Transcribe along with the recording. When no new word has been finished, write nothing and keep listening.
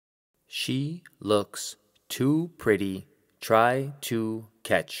She looks too pretty. Try to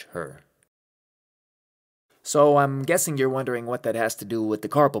catch her. So I'm guessing you're wondering what that has to do with the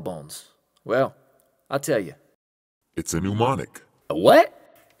carpal bones. Well, I'll tell you. It's a mnemonic. A what?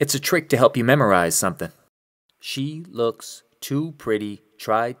 It's a trick to help you memorize something. She looks too pretty.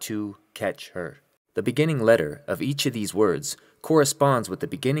 Try to catch her. The beginning letter of each of these words corresponds with the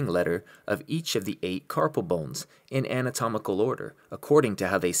beginning letter of each of the 8 carpal bones in anatomical order, according to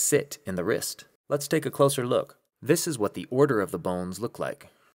how they sit in the wrist. Let's take a closer look. This is what the order of the bones look like.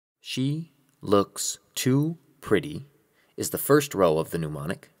 She looks too pretty is the first row of the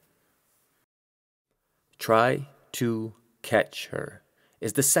mnemonic. Try to catch her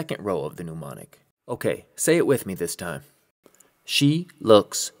is the second row of the mnemonic. Okay, say it with me this time. She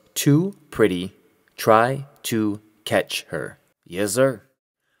looks too pretty. Try to catch her. Yes, sir.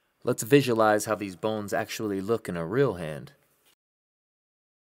 Let's visualize how these bones actually look in a real hand.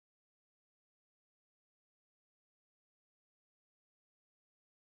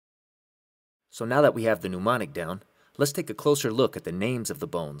 So now that we have the mnemonic down, let's take a closer look at the names of the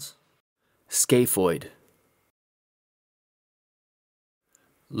bones. Scaphoid,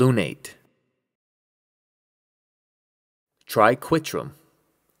 Lunate, Triquetrum.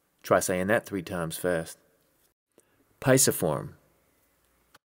 Try saying that 3 times fast. Pisiform,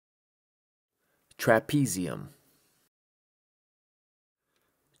 Trapezium,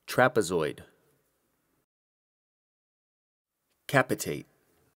 Trapezoid, Capitate,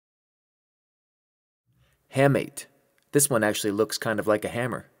 Hamate. This one actually looks kind of like a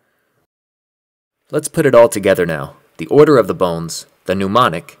hammer. Let's put it all together now. The order of the bones, the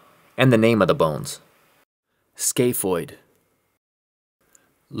mnemonic, and the name of the bones. Scaphoid,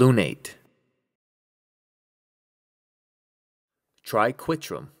 Lunate,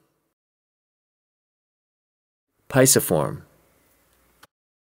 Triquetrum, Pisiform,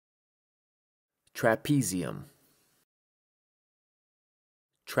 Trapezium,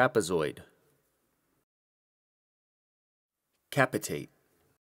 Trapezoid, Capitate,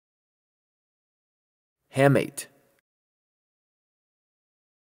 Hamate.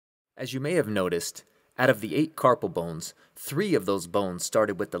 As you may have noticed, out of the 8 carpal bones, 3 of those bones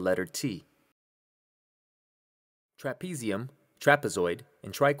started with the letter T. Trapezium, Trapezoid,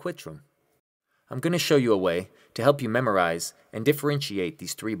 and Triquetrum. I'm going to show you a way to help you memorize and differentiate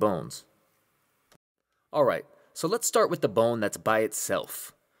these 3 bones. Alright, so let's start with the bone that's by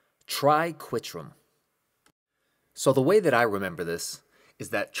itself. Triquetrum. So the way that I remember this is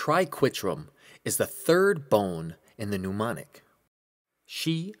that Triquetrum is the 3rd bone in the mnemonic.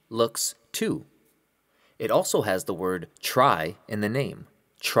 She looks too. It also has the word tri in the name,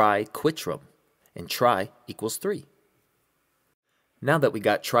 Triquetrum, and tri equals 3. Now that we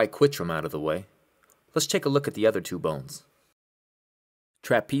got Triquetrum out of the way, let's take a look at the other 2 bones.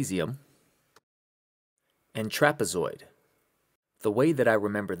 Trapezium and Trapezoid. The way that I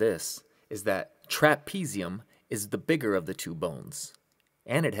remember this is that Trapezium is the bigger of the 2 bones,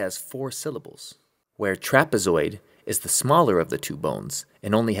 and it has 4 syllables, where Trapezoid is the smaller of the 2 bones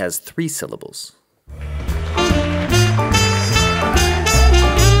and only has 3 syllables.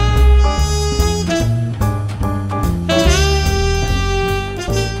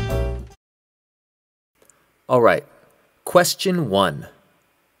 Alright, question 1.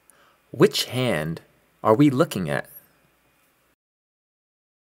 Which hand are we looking at?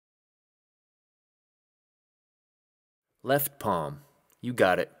 Left palm. You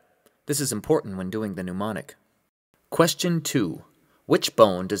got it. This is important when doing the mnemonic. Question 2. Which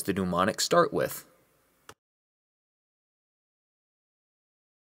bone does the mnemonic start with?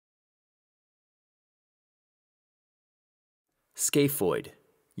 Scaphoid.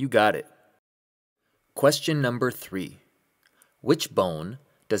 You got it. Question number 3. Which bone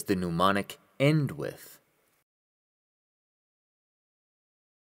does the mnemonic end with?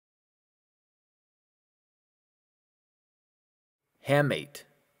 Hamate.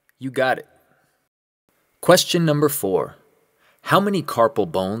 You got it. Question number 4. How many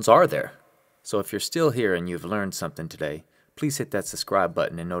carpal bones are there? So if you're still here and you've learned something today, please hit that subscribe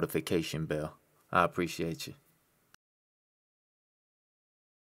button and notification bell. I appreciate you.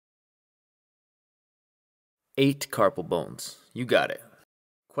 8 carpal bones. You got it.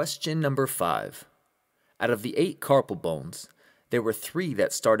 Question number 5. Out of the 8 carpal bones, there were 3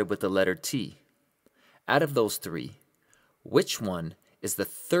 that started with the letter T. Out of those 3, which one is the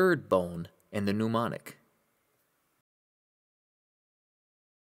 3rd bone in the mnemonic?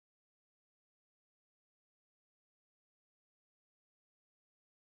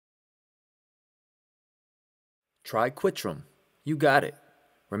 Triquetrum. You got it.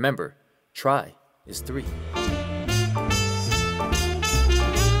 Remember, tri is 3.